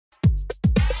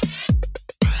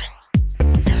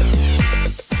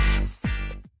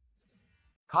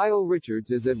Kyle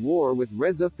Richards is at war with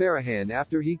Reza Farahan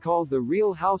after he called the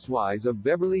Real Housewives of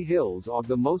Beverly Hills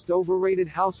the most overrated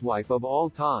housewife of all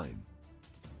time.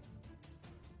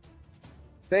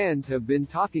 Fans have been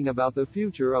talking about the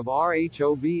future of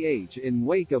RHOBH in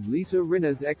wake of Lisa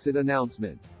Rinna's exit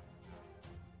announcement.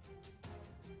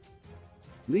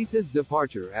 Lisa's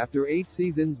departure after 8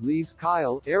 seasons leaves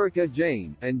Kyle, Erika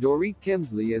Jayne, and Dorit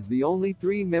Kemsley as the only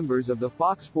 3 members of the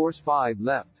Fox Force 5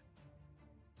 left.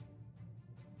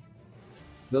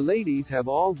 The ladies have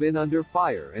all been under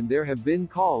fire and there have been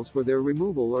calls for their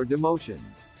removal or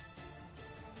demotions.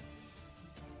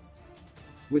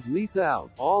 With Lisa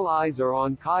out, all eyes are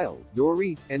on Kyle,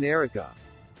 Dorit, and Erika.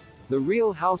 The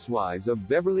Real Housewives of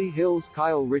Beverly Hills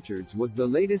Kyle Richards was the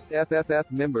latest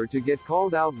FFF member to get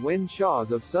called out when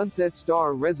Shahs of Sunset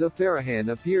star Reza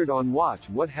Farahan appeared on Watch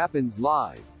What Happens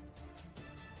Live.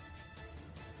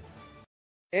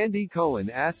 Andy Cohen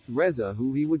asked Reza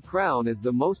who he would crown as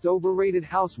the most overrated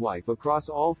housewife across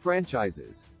all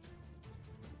franchises.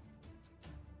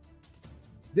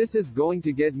 "This is going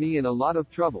to get me in a lot of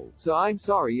trouble, so I'm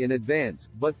sorry in advance,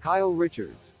 but Kyle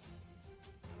Richards."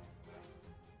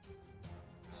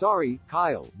 "Sorry,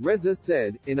 Kyle," Reza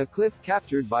said, in a clip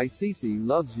captured by CC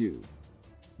Loves You.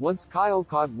 Once Kyle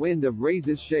caught wind of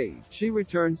Reza's shade, she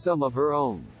returned some of her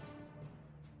own.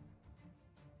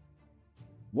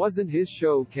 "Wasn't his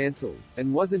show cancelled?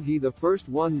 And wasn't he the first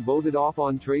one voted off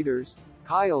on Traitors?"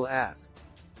 Kyle asked.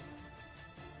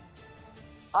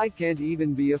 "I can't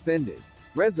even be offended."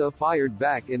 Reza fired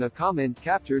back in a comment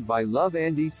captured by Love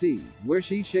Andy C, where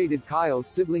she shaded Kyle's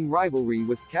sibling rivalry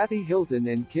with Kathy Hilton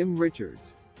and Kim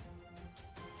Richards.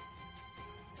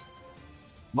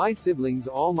 "My siblings,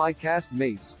 all my cast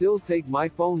mates still take my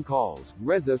phone calls,"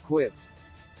 Reza quipped.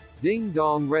 Ding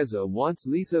dong. Reza wants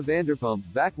Lisa Vanderpump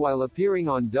back. While appearing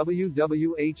on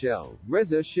WWHL,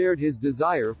 Reza shared his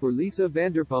desire for Lisa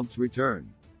Vanderpump's return.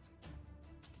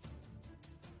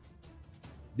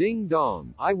 "Ding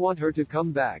dong, I want her to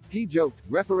come back," he joked,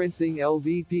 referencing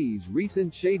LVP's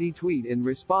recent shady tweet in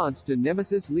response to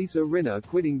nemesis Lisa Rinna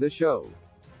quitting the show.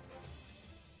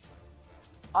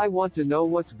 "I want to know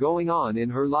what's going on in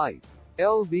her life."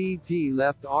 LVP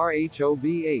left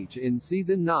RHOBH in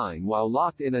Season 9 while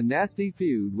locked in a nasty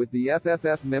feud with the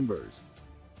FFF members.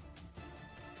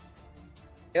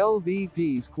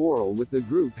 LVP's quarrel with the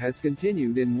group has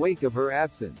continued in wake of her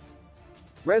absence.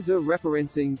 Reza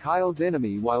referencing Kyle's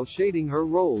enemy while shading her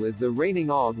role as the reigning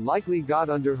OG likely got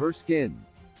under her skin.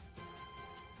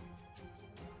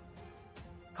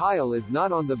 Kyle is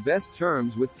not on the best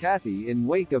terms with Kathy in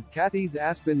wake of Kathy's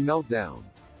Aspen meltdown.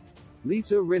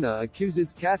 Lisa Rinna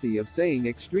accuses Kathy of saying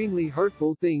extremely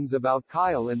hurtful things about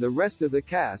Kyle and the rest of the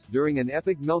cast during an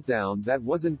epic meltdown that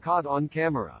wasn't caught on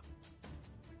camera.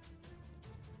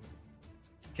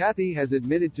 Kathy has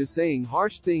admitted to saying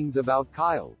harsh things about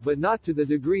Kyle, but not to the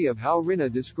degree of how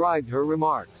Rinna described her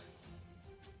remarks.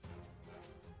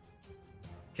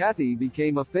 Kathy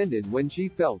became offended when she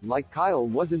felt like Kyle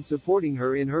wasn't supporting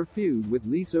her in her feud with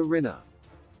Lisa Rinna.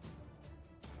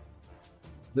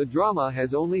 The drama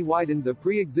has only widened the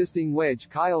pre-existing wedge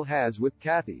Kyle has with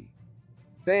Kathy.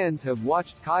 Fans have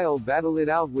watched Kyle battle it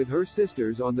out with her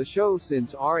sisters on the show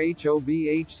since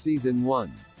RHOBH Season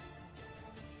 1.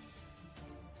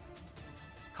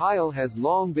 Kyle has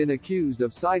long been accused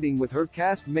of siding with her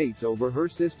cast mates over her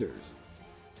sisters.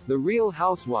 The Real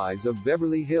Housewives of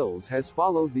Beverly Hills has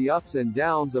followed the ups and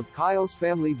downs of Kyle's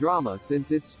family drama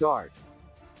since its start.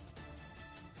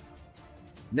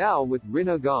 Now with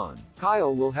Rinna gone,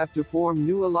 Kyle will have to form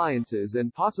new alliances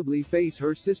and possibly face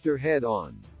her sister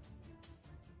head-on.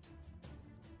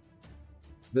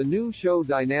 The new show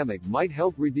dynamic might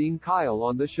help redeem Kyle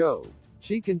on the show.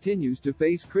 She continues to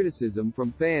face criticism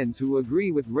from fans who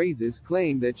agree with Reza's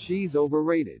claim that she's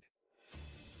overrated.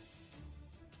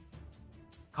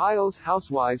 Kyle's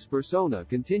housewives persona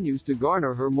continues to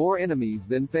garner her more enemies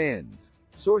than fans.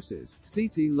 Sources: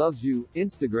 CC Loves You,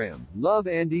 Instagram, Love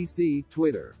Andy C,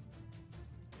 Twitter.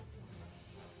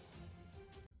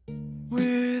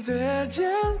 With a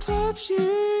gentle touch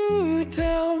you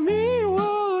tell me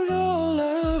what all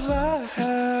love I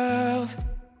have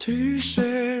to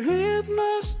share.